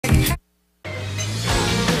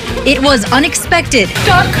It was unexpected.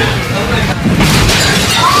 Duck.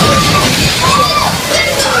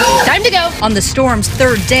 Time to go. On the storm's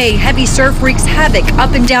third day, heavy surf wreaks havoc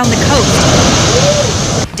up and down the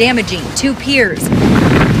coast, damaging 2 piers,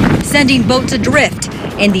 sending boats adrift,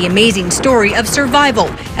 and the amazing story of survival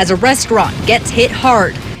as a restaurant gets hit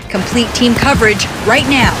hard. Complete team coverage right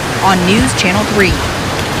now on News Channel 3.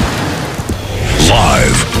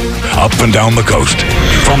 Live, up and down the coast,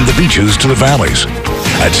 from the beaches to the valleys.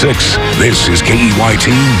 At 6, this is KEYT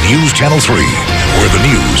News Channel 3, where the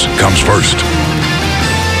news comes first.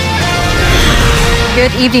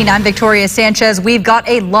 Good evening, I'm Victoria Sanchez. We've got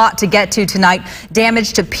a lot to get to tonight.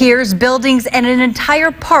 Damage to piers, buildings, and an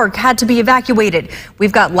entire park had to be evacuated.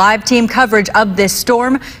 We've got live team coverage of this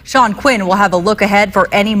storm. Sean Quinn will have a look ahead for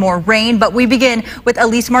any more rain, but we begin with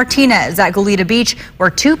Elise Martinez at Goleta Beach,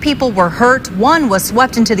 where 2 people were hurt. One was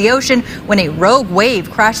swept into the ocean when a rogue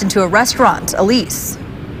wave crashed into a restaurant. Elise.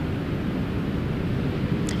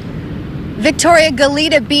 Victoria,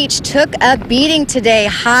 Goleta Beach took a beating today.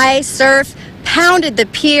 High surf pounded the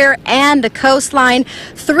pier and the coastline.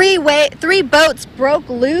 3 boats broke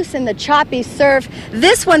loose in the choppy surf.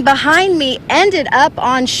 This one behind me ended up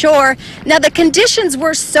on shore. Now, the conditions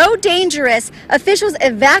were so dangerous, officials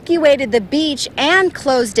evacuated the beach and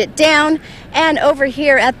closed it down. And over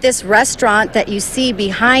here at this restaurant that you see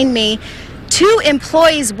behind me, 2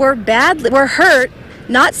 employees were hurt.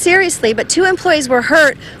 Not seriously, but 2 employees were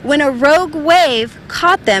hurt when a rogue wave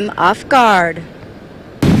caught them off guard.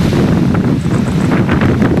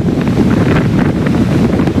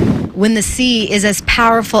 When the sea is as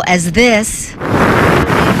powerful as this,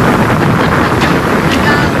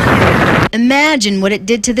 imagine what it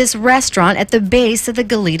did to this restaurant at the base of the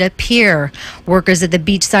Goleta Pier. Workers at the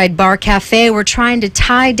Beachside Bar Cafe were trying to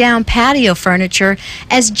tie down patio furniture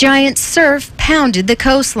as giant surf pounded the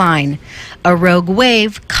coastline. A rogue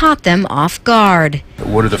wave caught them off guard.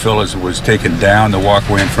 One of the fellows was taken down the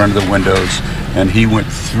walkway in front of the windows, and he went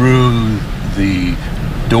through the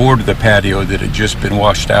door to the patio that had just been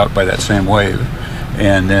washed out by that same wave.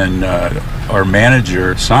 And then our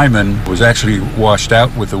manager, Simon, was actually washed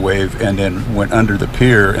out with the wave and then went under the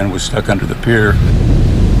pier and was stuck under the pier.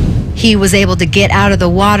 He was able to get out of the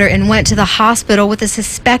water and went to the hospital with a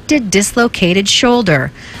suspected dislocated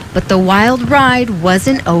shoulder. But the wild ride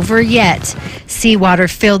wasn't over yet. Seawater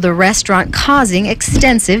filled the restaurant, causing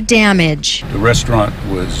extensive damage. The restaurant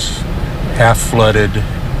was half flooded.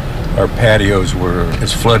 Our patios were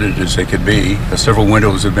as flooded as they could be. Several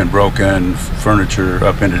windows have been broken, furniture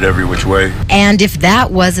upended every which way. And if that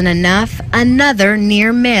wasn't enough, another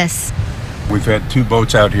near miss. We've had 2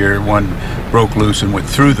 boats out here. One broke loose and went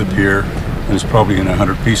through the pier and is probably in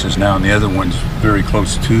 100 pieces now, and the other one's very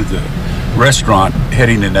close to the restaurant,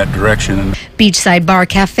 heading in that direction. Beachside Bar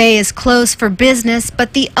Cafe is closed for business,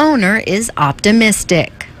 but the owner is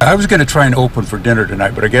optimistic. I was going to try and open for dinner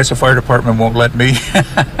tonight, but I guess the fire department won't let me.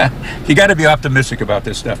 You got to be optimistic about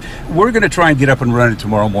this stuff. We're going to try and get up and running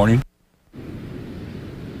tomorrow morning.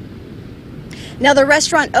 Now, the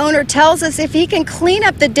restaurant owner tells us if he can clean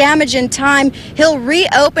up the damage in time, he'll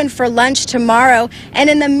reopen for lunch tomorrow. And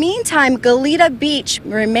in the meantime, Goleta Beach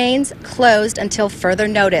remains closed until further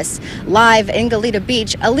notice. Live in Goleta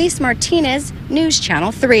Beach, Elise Martinez, News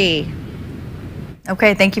Channel 3.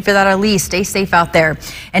 Okay, thank you for that, Elise. Stay safe out there.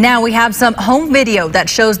 And now we have some home video that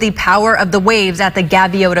shows the power of the waves at the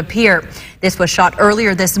Gaviota Pier. This was shot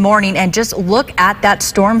earlier this morning, and just look at that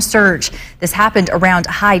storm surge. This happened around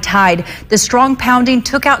high tide. The strong pounding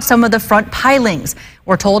took out some of the front pilings.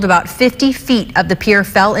 We're told about 50 feet of the pier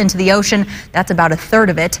fell into the ocean. That's about 1/3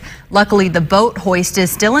 of it. Luckily, the boat hoist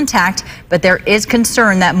is still intact, but there is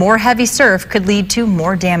concern that more heavy surf could lead to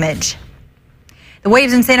more damage. The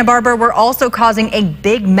waves in Santa Barbara were also causing a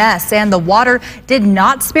big mess, and the water did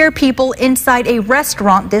not spare people inside a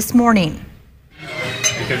restaurant this morning.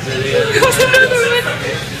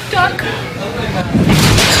 Duck.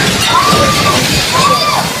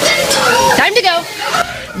 Time to go.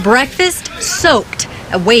 Breakfast soaked.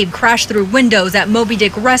 A wave crashed through windows at Moby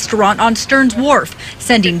Dick Restaurant on Stearns Wharf,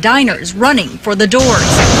 sending diners running for the doors.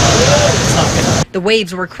 The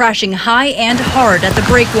waves were crashing high and hard at the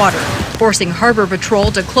breakwater, forcing Harbor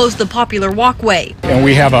Patrol to close the popular walkway. And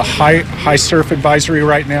we have a high surf advisory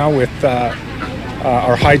right now with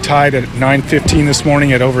our high tide at 9:15 this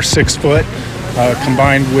morning at over 6 foot,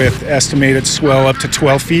 combined with estimated swell up to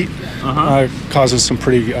 12 feet, causes some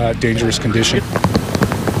pretty dangerous conditions.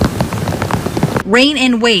 Rain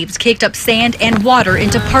and waves kicked up sand and water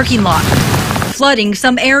into parking lots, flooding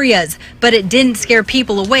some areas, but it didn't scare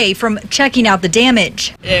people away from checking out the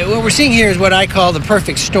damage. What we're seeing here is what I call the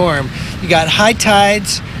perfect storm. You got high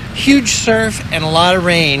tides, huge surf and a lot of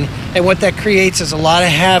rain, and what that creates is a lot of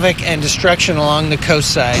havoc and destruction along the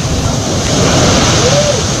coast side.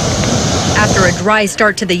 After a dry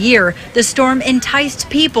start to the year, the storm enticed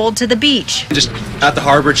people to the beach. Just at the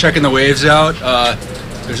harbor checking the waves out.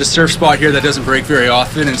 There's a surf spot here that doesn't break very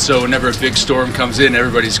often, and so whenever a big storm comes in,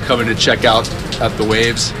 everybody's coming to check out at the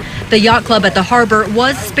waves. The yacht club at the harbor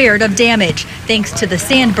was spared of damage thanks to the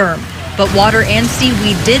sand berm, but water and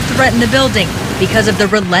seaweed did threaten the building because of the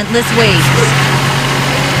relentless waves.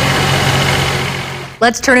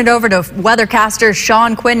 Let's turn it over to weathercaster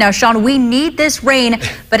Sean Quinn. Now, Sean, we need this rain,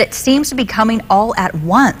 but it seems to be coming all at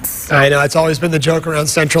once. I know. It's always been the joke around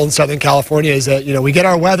Central and Southern California is that, we get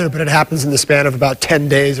our weather, but it happens in the span of about 10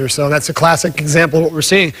 days or so. That's a classic example of what we're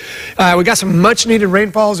seeing. We got some much-needed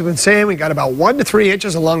rainfall, as we've been saying. We got about 1 to 3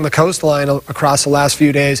 inches along the coastline across the last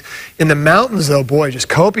few days. In the mountains, though, boy, just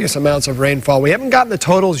copious amounts of rainfall. We haven't gotten the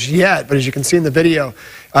totals yet, but as you can see in the video,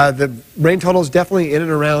 the rain total is definitely in and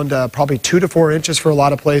around probably 2 to 4 inches for a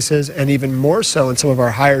lot of places, and even more so in some of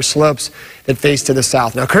our higher slopes that face to the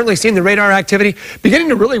south. Now, currently seeing the radar activity beginning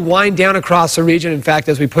to really wind down across the region. In fact,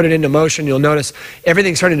 as we put it into motion, you'll notice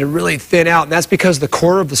everything's starting to really thin out, and that's because the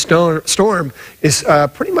core of the storm is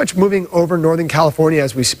pretty much moving over Northern California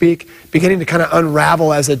as we speak, beginning to kind of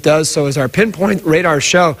unravel as it does so as our pinpoint radars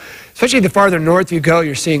show. Especially the farther north you go,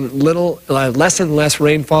 you're seeing less and less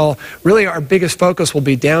rainfall. Really, our biggest focus will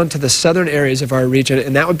be down to the southern areas of our region,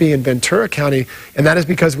 and that would be in Ventura County, and that is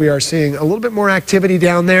because we are seeing a little bit more activity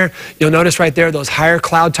down there. You'll notice right there those higher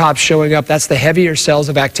cloud tops showing up. That's the heavier cells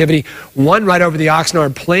of activity. One right over the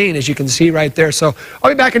Oxnard Plain, as you can see right there. So I'll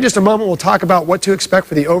be back in just a moment. We'll talk about what to expect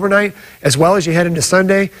for the overnight as well as you head into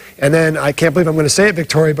Sunday. And then I can't believe I'm going to say it,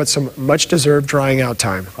 Victoria, but some much-deserved drying out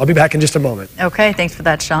time. I'll be back in just a moment. Okay, thanks for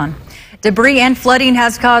that, Sean. Debris and flooding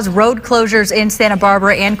has caused road closures in Santa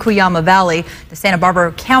Barbara and Cuyama Valley. The Santa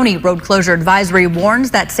Barbara County Road Closure Advisory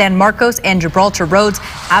warns that San Marcos and Gibraltar roads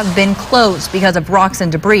have been closed because of rocks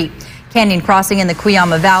and debris. Canyon Crossing in the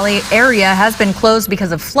Cuyama Valley area has been closed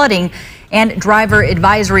because of flooding, and driver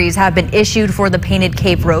advisories have been issued for the Painted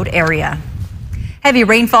Cape Road area. Heavy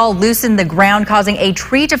rainfall loosened the ground, causing a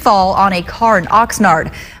tree to fall on a car in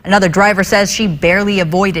Oxnard. Another driver says she barely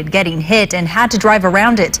avoided getting hit and had to drive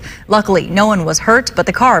around it. Luckily, no one was hurt, but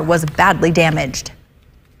the car was badly damaged.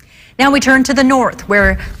 Now we turn to the north,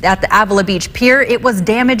 where at the Avila Beach Pier, it was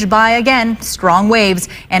damaged by, again, strong waves.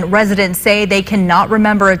 And residents say they cannot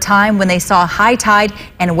remember a time when they saw high tide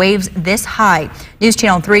and waves this high. News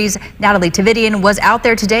Channel 3's Natalie Tavidian was out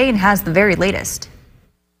there today and has the very latest.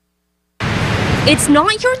 It's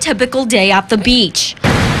not your typical day at the beach.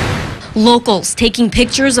 Locals taking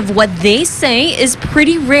pictures of what they say is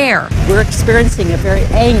pretty rare. We're experiencing a very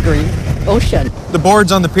angry ocean. The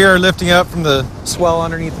boards on the pier are lifting up from the swell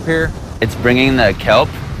underneath the pier. It's bringing the kelp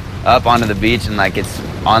up onto the beach, and it's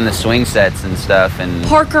on the swing sets and stuff. And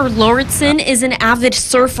Parker Lauritsen is an avid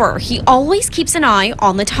surfer. He always keeps an eye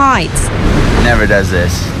on the tides. Never does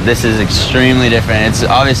this. This is extremely different. It's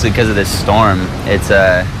obviously because of this storm. It's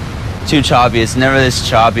too choppy. It's never this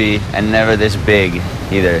choppy and never this big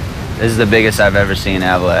either. This is the biggest I've ever seen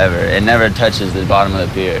Avila ever. It never touches the bottom of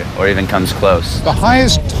the pier or even comes close. The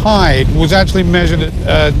highest tide was actually measured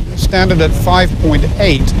at standard at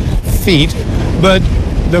 5.8 feet, but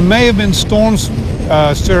there may have been storm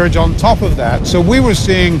surge on top of that. So we were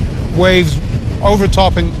seeing waves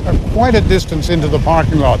overtopping quite a distance into the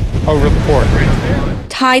parking lot over the port.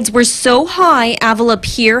 Tides were so high, Avila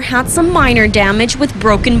Pier had some minor damage with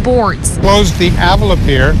broken boards. Closed the Avila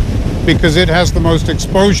Pier because it has the most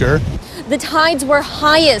exposure. The tides were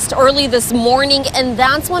highest early this morning, and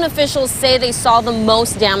that's when officials say they saw the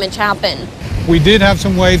most damage happen. We did have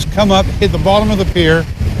some waves come up, hit the bottom of the pier,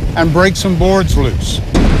 and break some boards loose.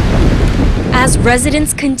 As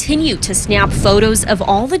residents continue to snap photos of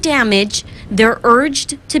all the damage, they're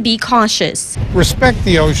urged to be cautious. Respect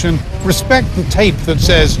the ocean, respect the tape that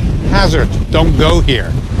says, hazard, don't go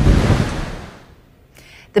here.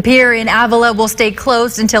 The pier in Avila will stay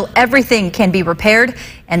closed until everything can be repaired,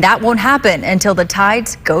 and that won't happen until the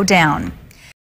tides go down.